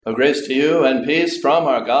A grace to you and peace from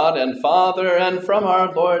our God and Father and from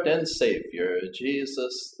our Lord and Savior,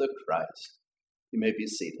 Jesus the Christ. You may be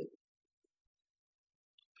seated.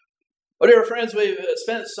 Well, dear friends, we've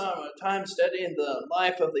spent some time studying the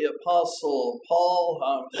life of the Apostle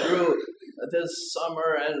Paul through this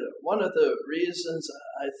summer, and one of the reasons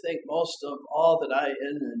I think most of all that I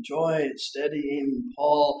enjoy studying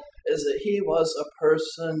Paul is that he was a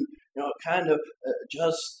person, kind of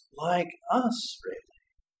just like us, really.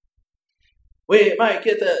 We might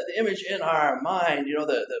get the image in our mind,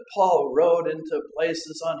 that Paul rode into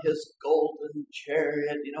places on his golden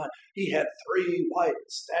chariot. He had 3 white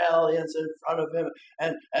stallions in front of him,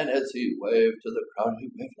 and as he waved to the crowd, he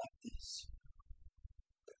waved like this.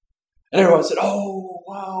 And everyone said, "Oh,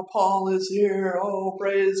 wow, Paul is here. Oh,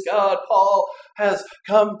 praise God, Paul has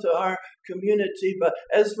come to our community." But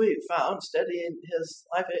as we found studying his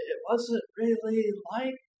life, it wasn't really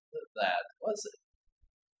like that, was it?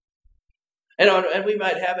 And we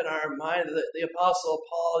might have in our mind that the Apostle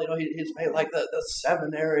Paul, he's made like the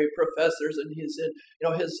seminary professors, and he's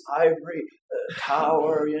in, his ivory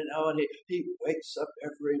tower, and he wakes up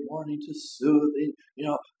every morning to soothing,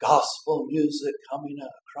 gospel music coming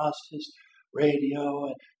across his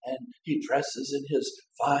radio, and he dresses in his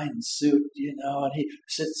fine suit, and he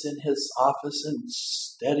sits in his office and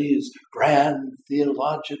studies grand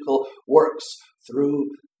theological works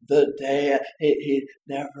through the day. He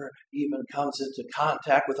never even comes into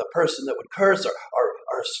contact with a person that would curse or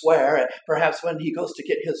swear. And perhaps when he goes to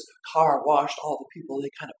get his car washed, all the people, they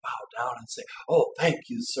kind of bow down and say, "Oh, thank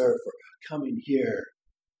you, sir, for coming here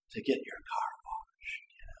to get your car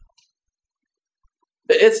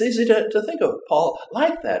washed." It's easy to think of Paul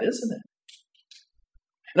like that, isn't it?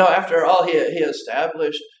 After all, he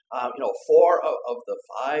established 4 of the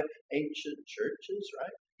 5 ancient churches,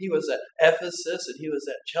 right? He was at Ephesus, and he was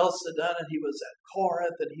at Chalcedon, and he was at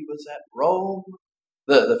Corinth, and he was at Rome.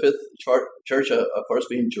 The 5th church, of course,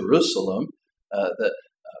 being Jerusalem, that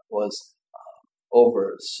was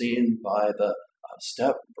overseen by the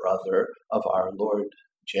stepbrother of our Lord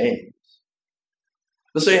James.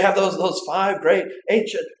 So you have those 5 great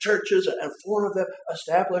ancient churches, and 4 of them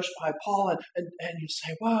established by Paul, and you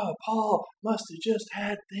say, "Wow, Paul must have just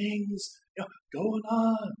had things going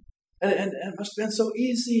on. And it must have been so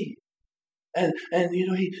easy. And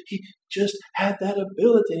he just had that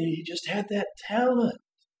ability. He just had that talent."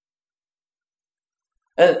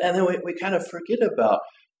 And then we kind of forget about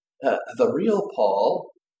the real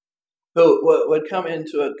Paul, who would come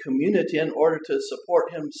into a community in order to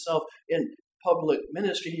support himself in public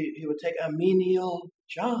ministry. He would take a menial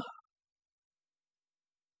job.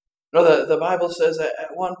 The Bible says that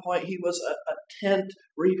at one point he was a tent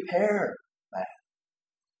repair man.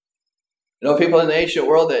 People in the ancient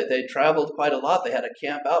world, they traveled quite a lot. They had to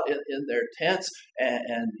camp out in their tents, and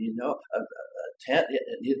a tent, it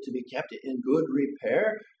needed to be kept in good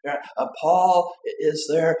repair. Paul is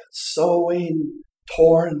there sewing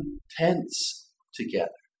torn tents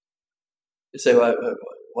together. You say, "Well,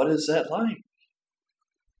 what is that like?"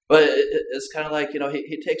 But it's kind of like,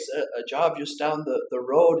 he takes a job just down the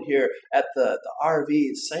road here at the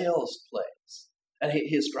RV sales place, and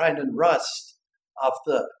he's grinding rust off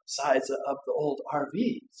the sides of the old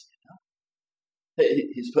RVs.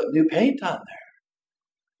 He's putting new paint on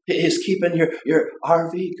there. He's keeping your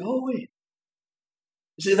RV going.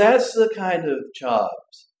 You see, that's the kind of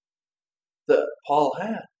jobs that Paul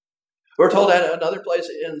had. We're told at another place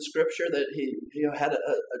in Scripture that he had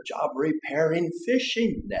a job repairing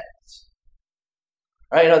fishing nets.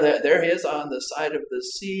 Right, there he is on the side of the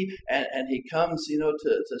sea, and he comes,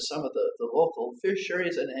 to some of the local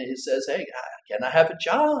fisheries, and he says, "Hey, can I have a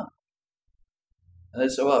job?" And they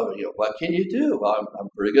say, "Well, what can you do?" "Well, I'm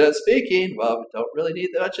pretty good at speaking." "Well, we don't really need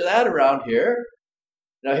much of that around here.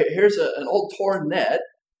 Here's an old torn net.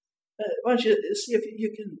 Why don't you see if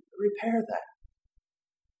you can repair that?"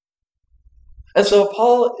 And so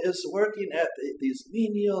Paul is working at these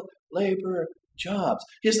menial labor jobs.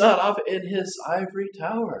 He's not off in his ivory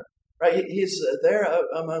tower, right? He's there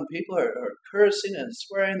among people who are cursing and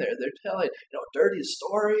swearing. They're telling dirty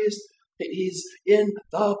stories. He's in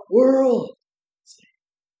the world. See?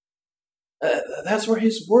 That's where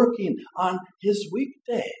he's working on his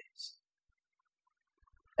weekdays.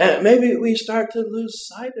 And maybe we start to lose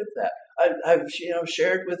sight of that. I've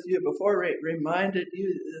shared with you before, reminded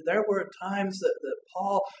you there were times that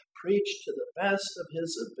Paul preached to the best of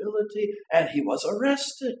his ability, and he was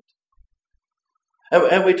arrested.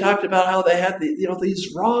 And we talked about how they had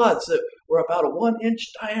these rods that were about a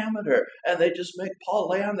 1-inch diameter, and they just make Paul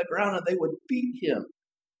lay on the ground, and they would beat him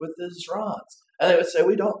with these rods. And they would say,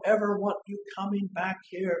 "We don't ever want you coming back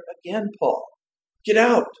here again, Paul." Get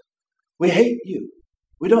out. We hate you.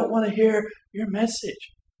 We don't want to hear your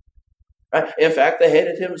message. Right? In fact, they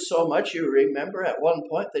hated him so much, you remember at one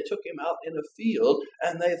point they took him out in a field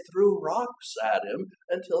and they threw rocks at him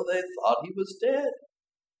until they thought he was dead.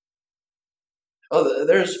 Oh,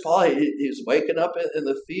 there's Paul. He's waking up in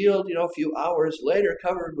the field, a few hours later,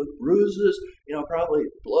 covered with bruises, probably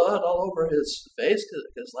blood all over his face,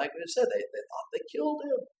 because like I said, they thought they killed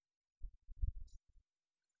him.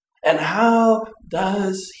 And how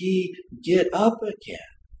does he get up again?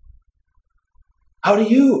 How do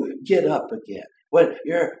you get up again when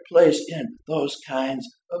you're placed in those kinds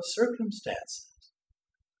of circumstances?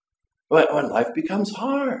 When life becomes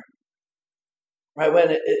hard. Right, when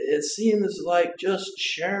it seems like just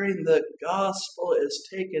sharing the gospel has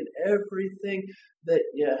taken everything that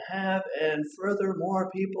you have, and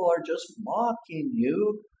furthermore, people are just mocking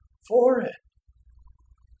you for it.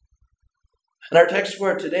 In our text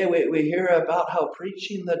for today, we hear about how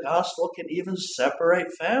preaching the gospel can even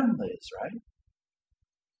separate families, right?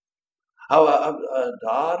 How a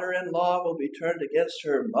daughter-in-law will be turned against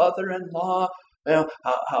her mother-in-law.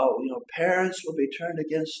 How parents will be turned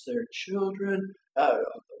against their children.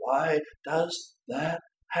 Why does that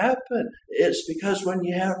happen? It's because when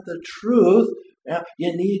you have the truth,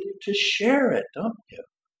 you need to share it, don't you?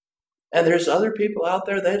 And there's other people out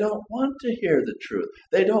there, they don't want to hear the truth.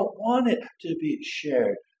 They don't want it to be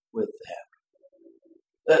shared with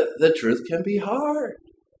them. The truth can be hard,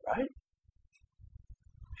 right?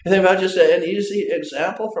 And think about just an easy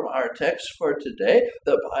example from our text for today.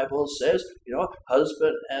 The Bible says,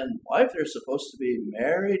 husband and wife, they're supposed to be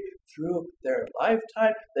married through their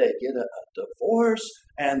lifetime. They get a divorce,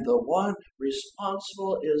 and the one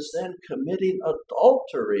responsible is then committing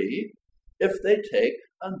adultery if they take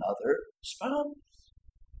another spouse.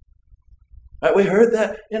 Right? We heard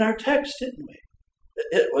that in our text, didn't we?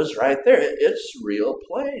 It was right there. It's real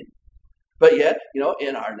plain. But yet,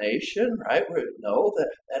 in our nation, right, we know that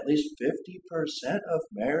at least 50% of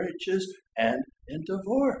marriages end in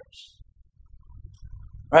divorce.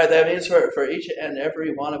 Right, that means for each and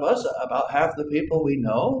every one of us, about half the people we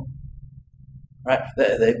know, right,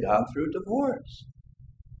 they've gone through divorce.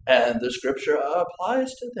 And the scripture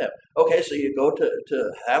applies to them. Okay, so you go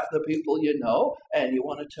to half the people you know, and you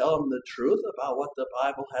want to tell them the truth about what the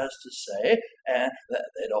Bible has to say, and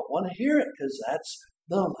they don't want to hear it because that's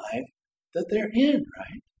the life that they're in,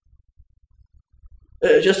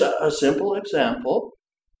 right? Just a simple example,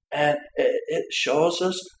 and it shows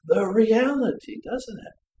us the reality, doesn't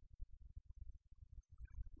it?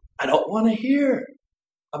 I don't want to hear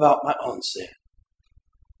about my own sin.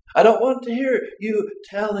 I don't want to hear you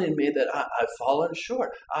telling me that I've fallen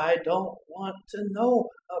short. I don't want to know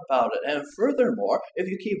about it. And furthermore, if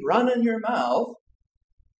you keep running your mouth,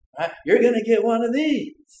 right, you're going to get one of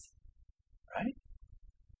these, right?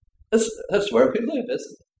 That's where we live,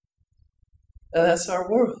 isn't it? And that's our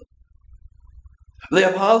world.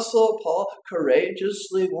 The Apostle Paul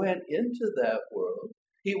courageously went into that world.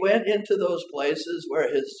 He went into those places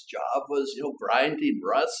where his job was, grinding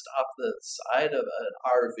rust off the side of an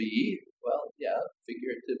RV. Well, yeah,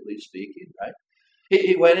 figuratively speaking, right?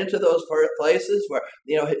 He went into those places where,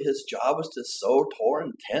 his job was to sew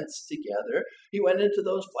torn tents together. He went into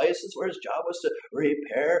those places where his job was to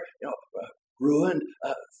repair, ruined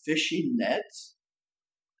fishing nets.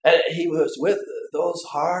 And he was with those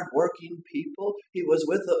hard-working people. He was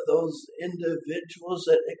with those individuals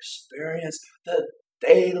that experienced the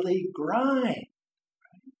daily grind.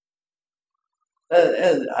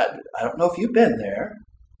 And I don't know if you've been there,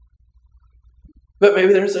 but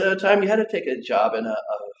maybe there's a time you had to take a job in a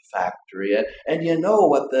factory, and you know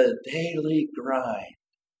what the daily grind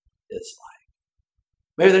is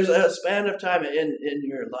like. Maybe there's a span of time in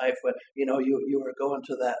your life when you were going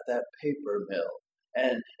to that paper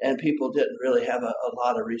mill, and people didn't really have a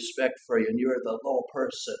lot of respect for you, and you were the low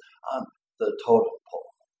person on the totem pole.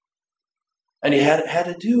 And you had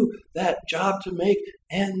to do that job to make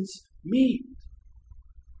ends meet.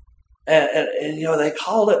 And they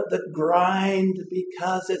call it the grind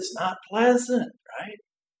because it's not pleasant, right?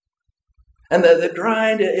 And the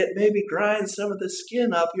grind, it maybe grinds some of the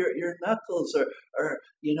skin off your knuckles or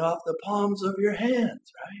off the palms of your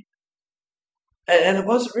hands, right? And it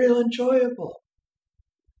wasn't real enjoyable.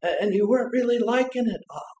 And you weren't really liking it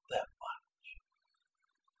all that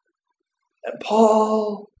much. And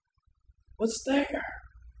Paul was there.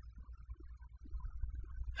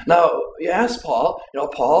 Now, you ask Paul,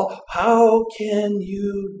 Paul, how can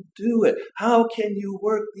you do it? How can you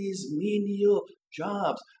work these menial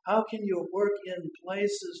jobs? How can you work in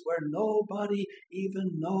places where nobody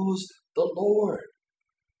even knows the Lord?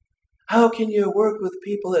 How can you work with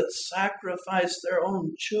people that sacrifice their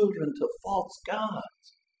own children to false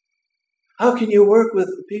gods? How can you work with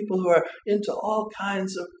people who are into all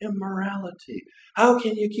kinds of immorality? How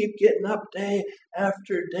can you keep getting up day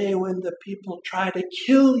after day when the people try to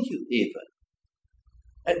kill you even?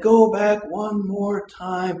 And go back one more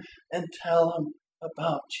time and tell them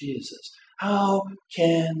about Jesus. How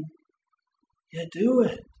can you do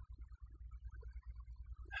it?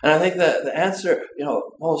 And I think that the answer,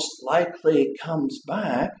 most likely comes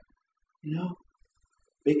back,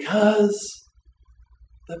 because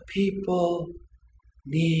the people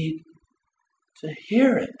need to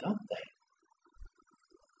hear it, don't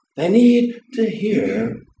they? They need to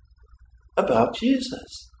hear about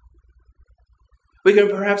Jesus. We can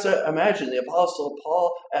perhaps imagine the Apostle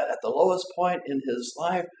Paul at the lowest point in his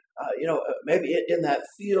life, maybe in that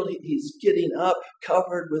field, he's getting up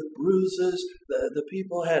covered with bruises. The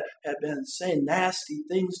people had been saying nasty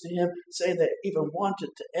things to him, saying they even wanted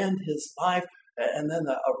to end his life. And then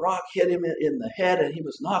a rock hit him in the head and he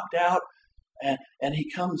was knocked out. And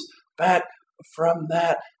he comes back from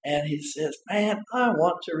that and he says, man, I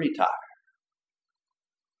want to retire.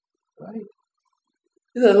 Right?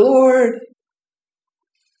 He said, Lord,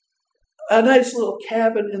 a nice little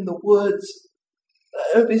cabin in the woods,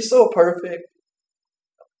 it would be so perfect.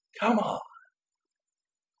 Come on.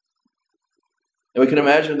 And we can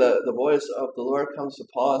imagine the voice of the Lord comes to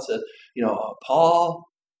Paul and says, Paul,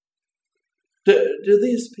 do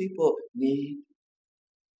these people need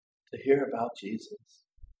to hear about Jesus?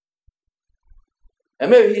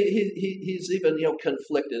 And maybe he's even,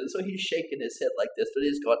 conflicted. And so he's shaking his head like this, but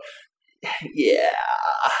he's going, yeah.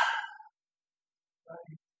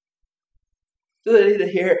 Do they need to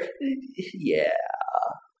hear? Yeah.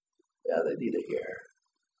 Yeah, they need to hear.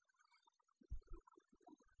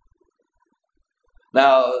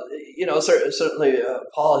 Now, certainly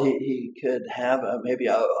Paul, he could have maybe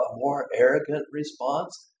a more arrogant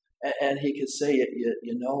response. And he could say,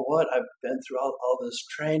 you know what, I've been through all this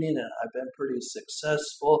training and I've been pretty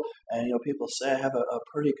successful. And, people say I have a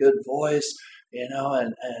pretty good voice, and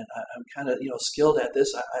I'm kind of, skilled at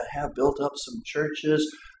this. I have built up some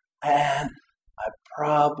churches and I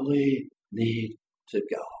probably need to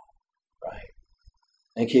go, right?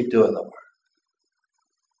 And keep doing the work.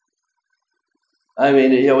 I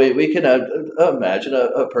mean, we can imagine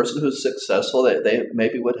a person who's successful, they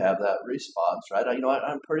maybe would have that response, right?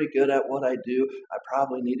 I'm pretty good at what I do. I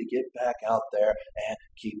probably need to get back out there and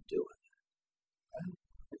keep doing it. Right?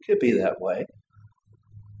 It could be that way.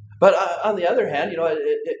 But on the other hand,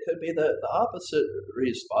 it could be the opposite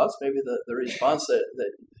response. Maybe the response that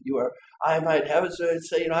I might have is to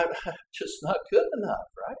say, I'm just not good enough,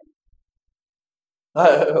 right?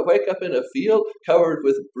 I wake up in a field covered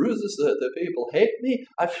with bruises. The people hate me.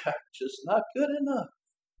 I'm just not good enough.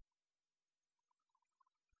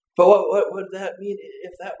 But what would that mean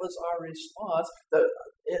if that was our response?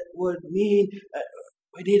 It would mean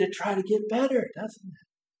we need to try to get better, doesn't it?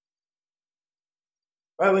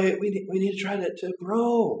 Right? We need to try to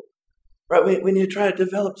grow. Right? We need to try to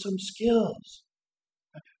develop some skills.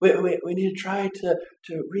 We need to try to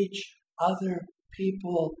reach other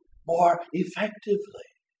people more effectively.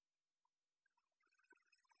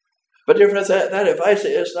 But dear friends, that advice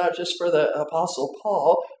is not just for the Apostle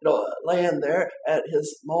Paul, laying there at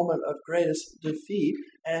his moment of greatest defeat,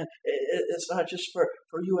 and it's not just for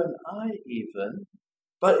you and I even,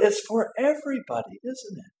 but it's for everybody,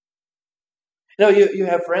 isn't it? You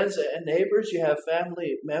have friends and neighbors, you have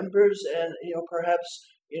family members, and perhaps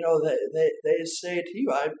they say to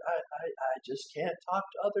you, I just can't talk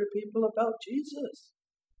to other people about Jesus.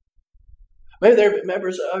 Maybe there are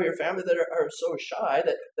members of your family that are so shy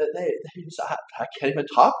that they say, I can't even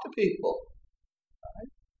talk to people.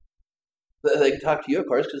 Right? They can talk to you, of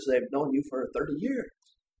course, because they've known you for 30 years.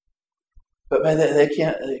 But man, they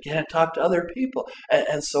can't talk to other people.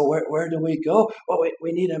 And so where do we go? Well,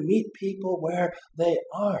 we need to meet people where they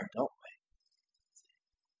are, don't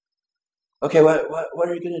we? Okay, what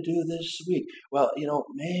are you going to do this week? Well,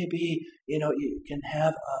 maybe, you can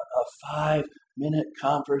have a 5-minute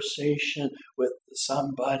conversation with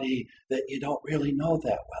somebody that you don't really know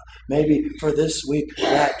that well. Maybe for this week,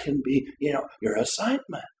 that can be, your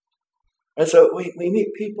assignment. And so we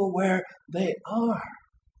meet people where they are.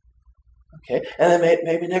 Okay, and then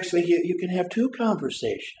maybe next week you can have 2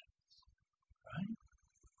 conversations. Right?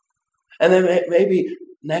 And then maybe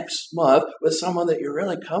next month, with someone that you're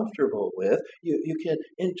really comfortable with, you can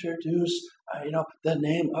introduce, the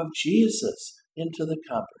name of Jesus into the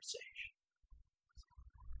conversation.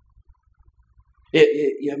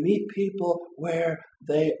 You meet people where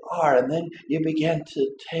they are, and then you begin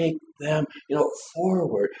to take them,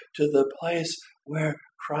 forward to the place where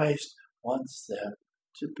Christ wants them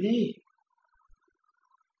to be.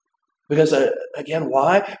 Because, again,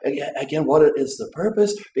 why? Again, what is the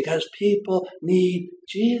purpose? Because people need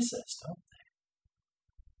Jesus, don't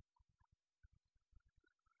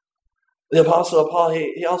they? The Apostle Paul,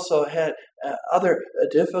 he also had other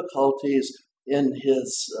difficulties in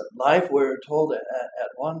his life. We're told at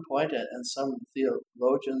one point, and some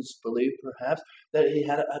theologians believe perhaps, that he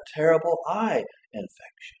had a terrible eye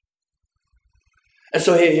infection. And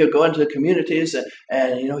so he'll go into communities,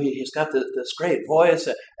 and he's got this great voice,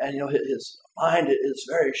 and his mind is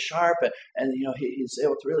very sharp, and he's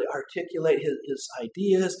able to really articulate his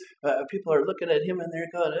ideas. People are looking at him, and they're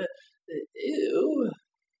going, ew.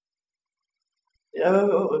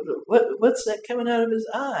 What's that coming out of his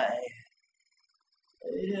eye?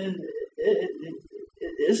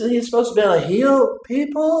 Isn't he supposed to be able to heal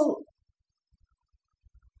people?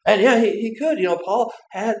 And yeah, he could. Paul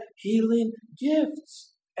had healing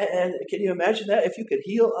gifts. And can you imagine that? If you could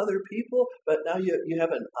heal other people, but now you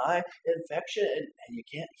have an eye infection and you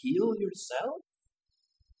can't heal yourself?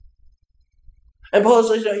 And Paul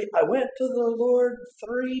says, I went to the Lord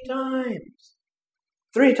 3 times.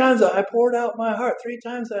 3 times I poured out my heart. 3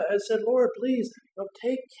 times I said, Lord, please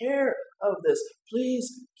take care of this.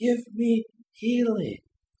 Please give me healing.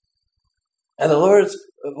 And the Lord's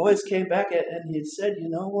voice came back and he said, you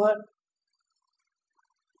know what?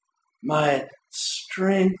 My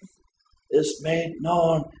strength is made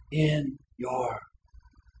known in your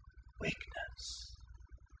weakness.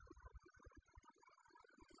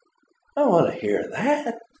 I want to hear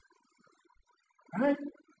that. Right?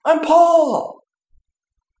 I'm Paul.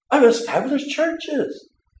 I've established churches.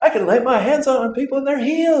 I can lay my hands on people and they're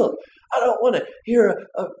healed. I don't want to hear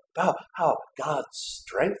about how God's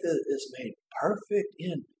strength is made perfect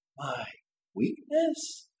in my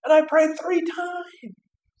weakness. And I prayed 3 times.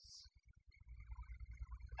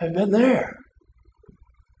 I've been there.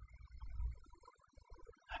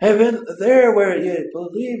 I've been there where you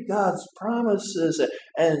believe God's promises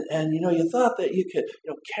and you thought that you could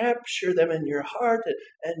capture them in your heart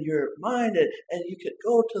and your mind and you could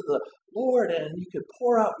go to the Lord and you could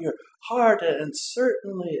pour out your heart, and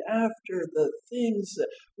certainly after the things that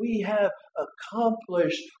we have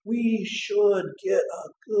accomplished, we should get a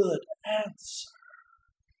good answer.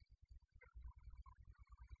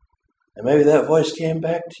 And maybe that voice came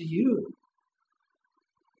back to you.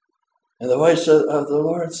 And the voice of the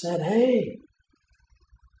Lord said, hey,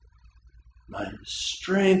 my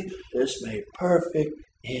strength is made perfect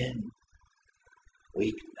in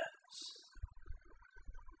weakness.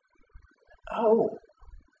 Oh.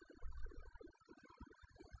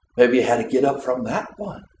 Maybe you had to get up from that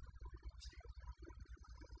one.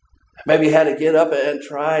 Maybe you had to get up and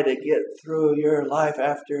try to get through your life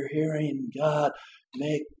after hearing God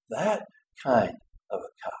make that kind of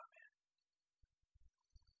a comment.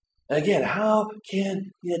 And again, how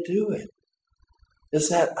can you do it? It's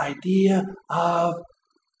that idea of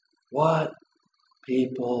what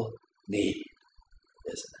people need,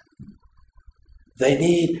 isn't it? They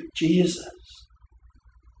need Jesus,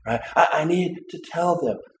 right? I need to tell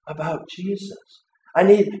them about Jesus. I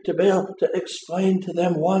need to be able to explain to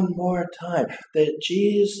them one more time that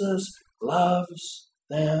Jesus loves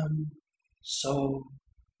them so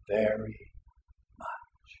very much.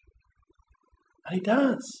 And he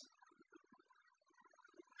does.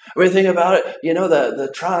 When you think about it,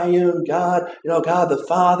 the triune God, God the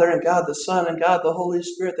Father and God the Son and God the Holy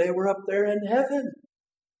Spirit, they were up there in heaven.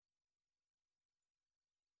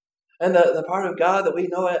 And the part of God that we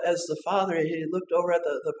know as the Father, he looked over at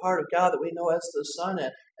the part of God that we know as the Son,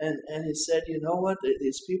 and he said, you know what,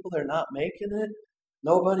 these people, they're not making it.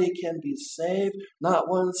 Nobody can be saved. Not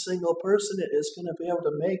one single person is going to be able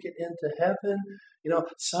to make it into heaven.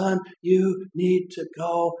 Son, you need to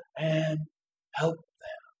go and help them.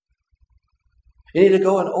 You need to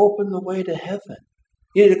go and open the way to heaven.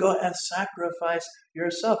 You need to go and sacrifice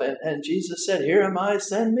yourself. And Jesus said, here am I,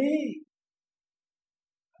 send me.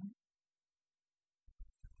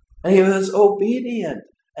 And he was obedient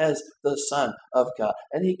as the Son of God.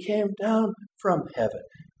 And he came down from heaven.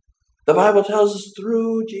 The Bible tells us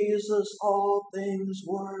through Jesus all things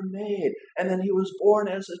were made. And then he was born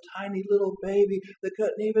as a tiny little baby that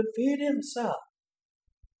couldn't even feed himself.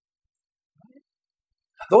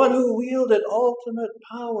 The one who wielded ultimate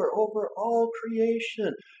power over all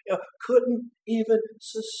creation, couldn't even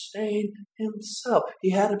sustain himself.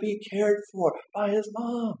 He had to be cared for by his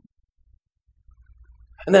mom.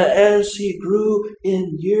 And then as he grew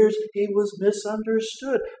in years, he was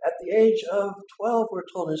misunderstood. At the age of 12, we're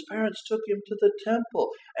told, his parents took him to the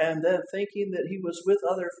temple. And then thinking that he was with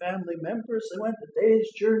other family members, they went a day's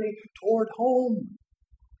journey toward home.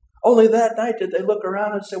 Only that night did they look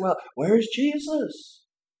around and say, well, where's Jesus?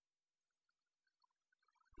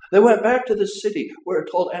 They went back to the city, we're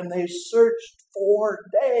told, and they searched for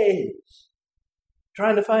days,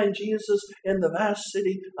 trying to find Jesus in the vast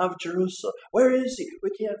city of Jerusalem. Where is he? We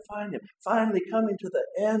can't find him. Finally, coming to the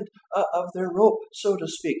end of their rope, so to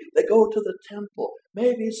speak, they go to the temple.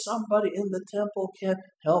 Maybe somebody in the temple can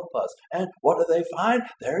help us. And what do they find?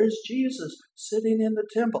 There is Jesus sitting in the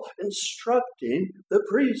temple, instructing the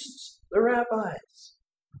priests, the rabbis.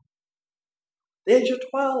 The age of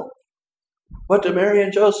 12. What do Mary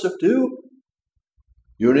and Joseph do?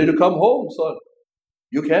 You need to come home, son.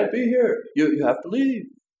 You can't be here. You have to leave.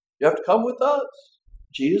 You have to come with us.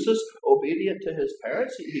 Jesus, obedient to his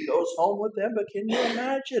parents, he goes home with them. But can you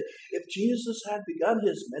imagine if Jesus had begun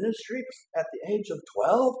his ministry at the age of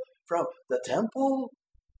 12 from the temple?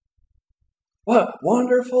 What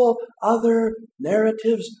wonderful other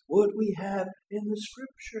narratives would we have in the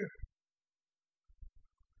Scripture?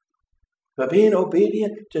 But being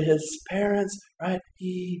obedient to his parents, right,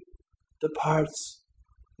 he departs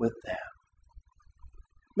with them.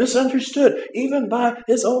 Misunderstood even by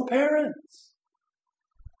his own parents.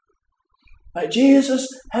 Jesus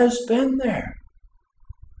has been there.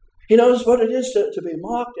 He knows what it is to be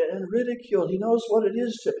mocked and ridiculed. He knows what it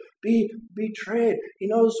is to be betrayed. He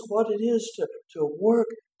knows what it is to work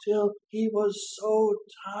till he was so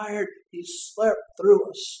tired he slept through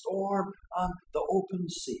a storm on the open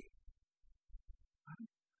sea.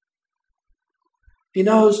 He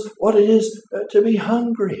knows what it is to be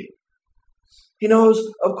hungry. He knows,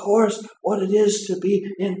 of course, what it is to be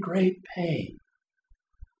in great pain.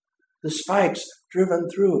 The spikes driven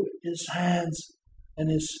through his hands and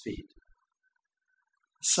his feet.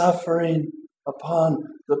 Suffering upon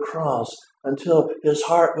the cross until his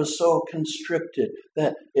heart was so constricted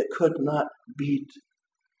that it could not beat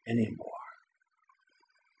anymore.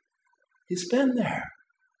 He's been there.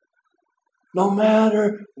 No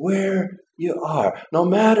matter where you are, no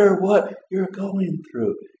matter what you're going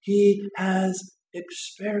through, he has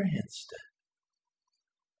experienced it.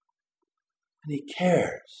 And he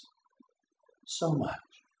cares so much.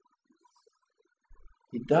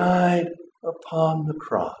 He died upon the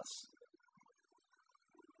cross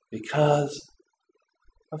because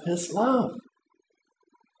of his love.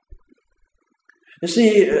 You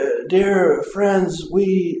see, dear friends,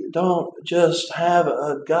 we don't just have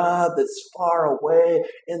a God that's far away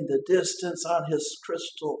in the distance on his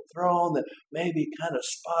crystal throne that maybe kind of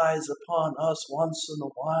spies upon us once in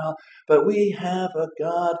a while, but we have a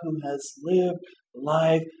God who has lived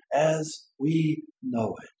life as we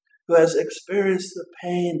know it, who has experienced the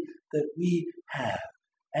pain that we have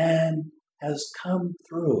and has come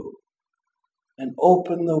through and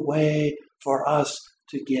opened the way for us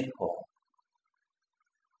to get home.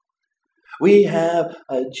 We have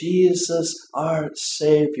a Jesus, our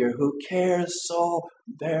Savior, who cares so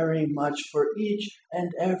very much for each and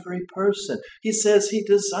every person. He says he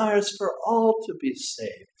desires for all to be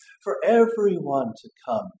saved, for everyone to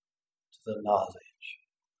come to the knowledge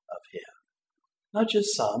of him. Not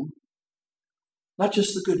just some, not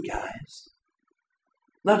just the good guys,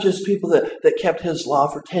 not just people that kept his law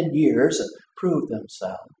for 10 years and proved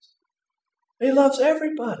themselves. He loves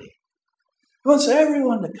everybody. He wants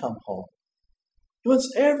everyone to come home. He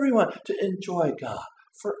wants everyone to enjoy God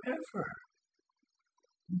forever.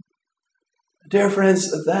 Dear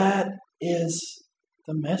friends, that is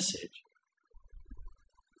the message.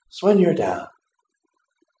 So when you're down,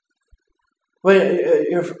 when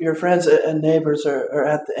your friends and neighbors are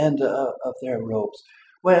at the end of their ropes,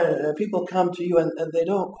 when people come to you and they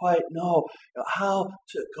don't quite know how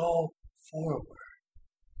to go forward,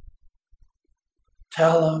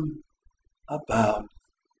 tell them about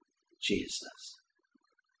Jesus.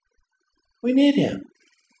 We need him.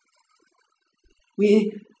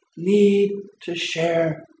 We need to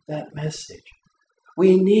share that message.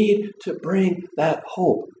 We need to bring that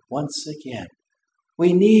hope once again.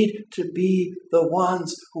 We need to be the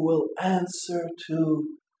ones who will answer to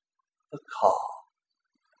the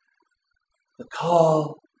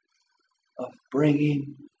call of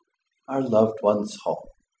bringing our loved ones home.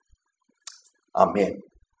 Amen.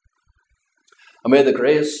 And may the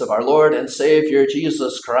grace of our Lord and Savior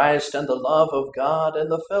Jesus Christ and the love of God and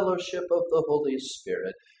the fellowship of the Holy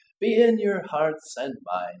Spirit be in your hearts and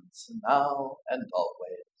minds now and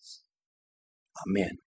always. Amen.